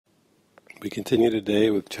We continue today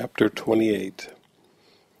with Chapter 28,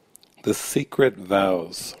 The Secret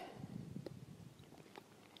Vows.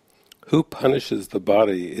 Who punishes the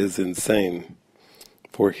body is insane,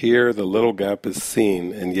 for here the little gap is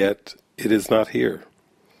seen, and yet it is not here.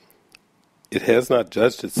 It has not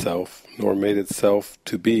judged itself, nor made itself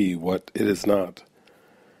to be what it is not.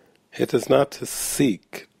 It is not to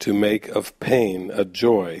seek to make of pain a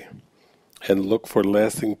joy, and look for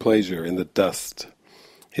lasting pleasure in the dust.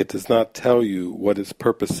 It does not tell you what its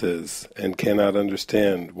purpose is, and cannot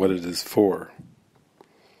understand what it is for.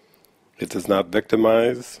 It does not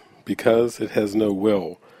victimize, because it has no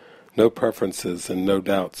will, no preferences, and no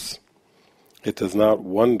doubts. It does not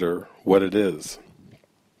wonder what it is,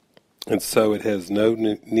 and so it has no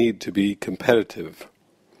need to be competitive.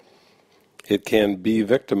 It can be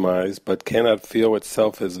victimized, but cannot feel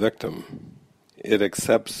itself as victim. It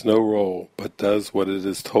accepts no role, but does what it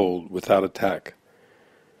is told without attack.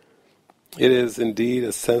 It is indeed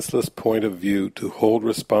a senseless point of view to hold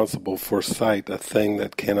responsible for sight a thing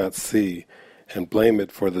that cannot see, and blame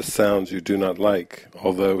it for the sounds you do not like,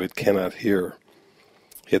 although it cannot hear.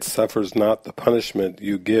 It suffers not the punishment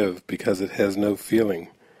you give because it has no feeling.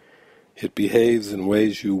 It behaves in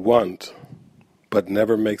ways you want, but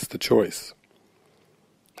never makes the choice.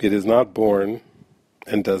 It is not born,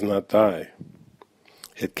 and does not die.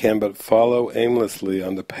 It can but follow aimlessly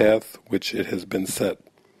on the path which it has been set.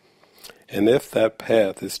 And if that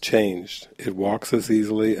path is changed, it walks as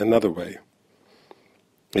easily another way.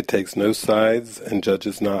 It takes no sides and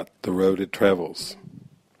judges not the road it travels.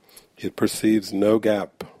 It perceives no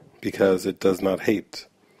gap, because it does not hate.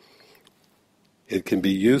 It can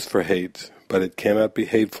be used for hate, but it cannot be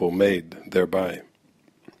hateful made thereby.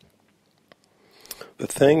 The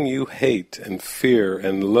thing you hate and fear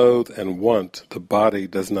and loathe and want, the body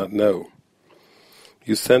does not know.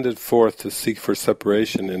 You send it forth to seek for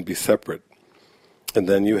separation and be separate, and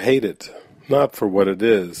then you hate it, not for what it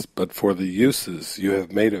is, but for the uses you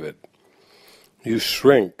have made of it. You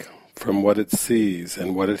shrink from what it sees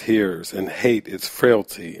and what it hears, and hate its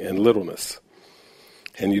frailty and littleness,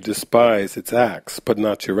 and you despise its acts, but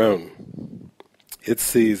not your own. It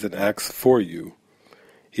sees and acts for you.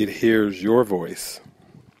 It hears your voice,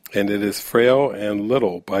 and it is frail and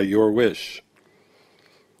little by your wish.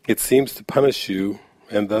 It seems to punish you,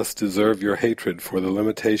 and thus deserve your hatred for the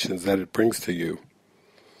limitations that it brings to you.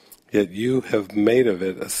 Yet you have made of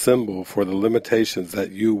it a symbol for the limitations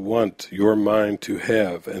that you want your mind to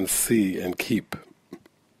have and see and keep.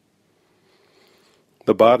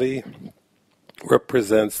 The body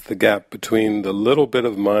represents the gap between the little bit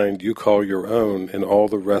of mind you call your own and all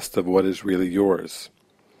the rest of what is really yours.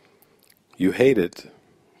 You hate it,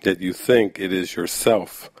 yet you think it is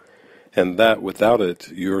yourself, and that without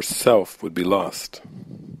it, yourself would be lost.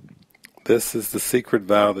 This is the secret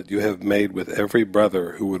vow that you have made with every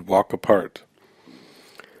brother who would walk apart.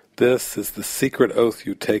 This is the secret oath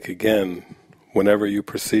you take again whenever you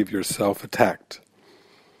perceive yourself attacked.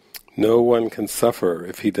 No one can suffer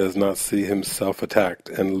if he does not see himself attacked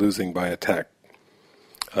and losing by attack.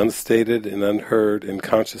 Unstated and unheard in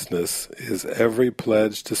consciousness is every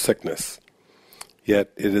pledge to sickness.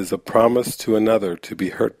 Yet it is a promise to another to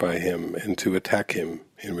be hurt by him and to attack him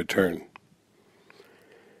in return.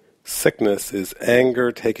 Sickness is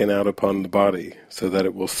anger taken out upon the body so that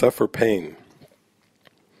it will suffer pain.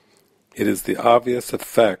 It is the obvious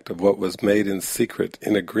effect of what was made in secret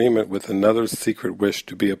in agreement with another's secret wish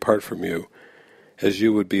to be apart from you, as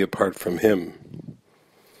you would be apart from him.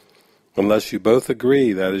 Unless you both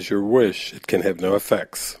agree that is your wish, it can have no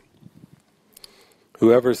effects.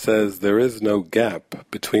 Whoever says there is no gap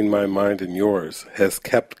between my mind and yours has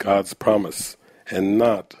kept God's promise, and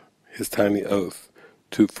not his tiny oath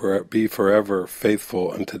to be forever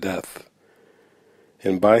faithful unto death.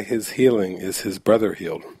 And by his healing is his brother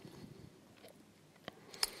healed.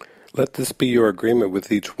 Let this be your agreement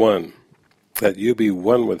with each one, that you be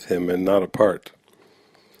one with him and not apart.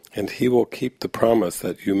 And he will keep the promise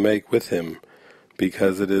that you make with him,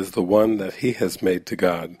 because it is the one that he has made to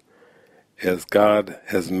God, as God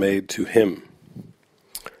has made to him.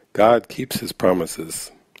 God keeps his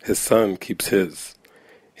promises. His Son keeps his.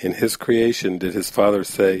 In his creation did his Father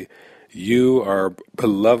say, "You are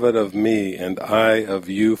beloved of me, and I of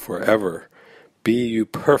you forever. Be you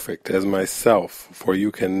perfect as myself, for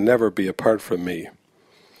you can never be apart from me."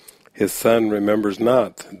 His Son remembers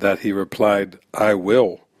not that he replied, "I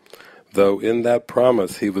will," though in that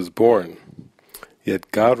promise he was born.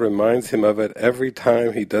 Yet God reminds him of it every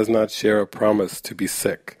time he does not share a promise to be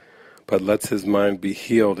sick, but lets his mind be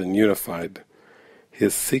healed and unified.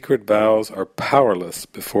 His secret vows are powerless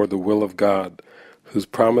before the will of God, whose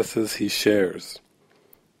promises he shares.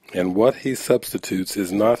 and what he substitutes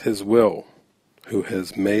is not his will, who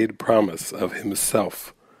has made promise of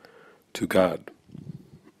himself to God.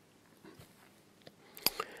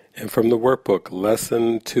 And from the Workbook,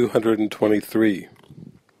 Lesson 223.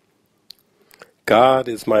 God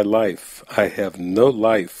is my life. I have no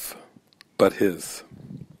life but His.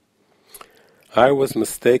 I was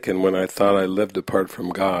mistaken when I thought I lived apart from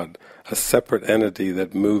God, a separate entity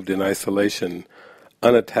that moved in isolation,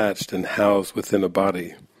 unattached and housed within a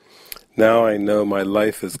body. Now I know my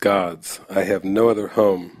life is God's. I have no other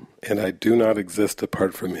home, and I do not exist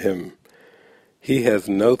apart from Him. He has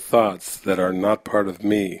no thoughts that are not part of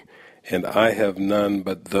me, and I have none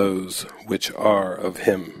but those which are of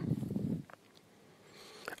Him.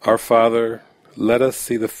 Our Father, let us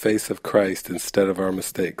see the face of Christ instead of our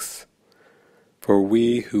mistakes. For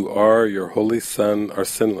we who are your Holy Son are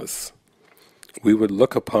sinless. We would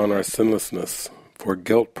look upon our sinlessness, for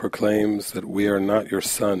guilt proclaims that we are not your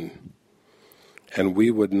Son, and we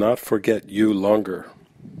would not forget you longer.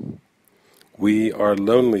 We are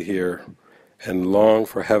lonely here, and long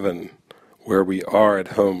for heaven, where we are at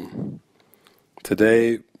home.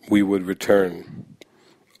 Today we would return.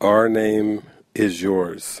 Our name is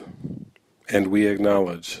yours, and we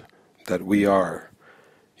acknowledge that we are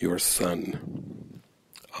your Son.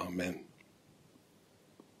 Amen.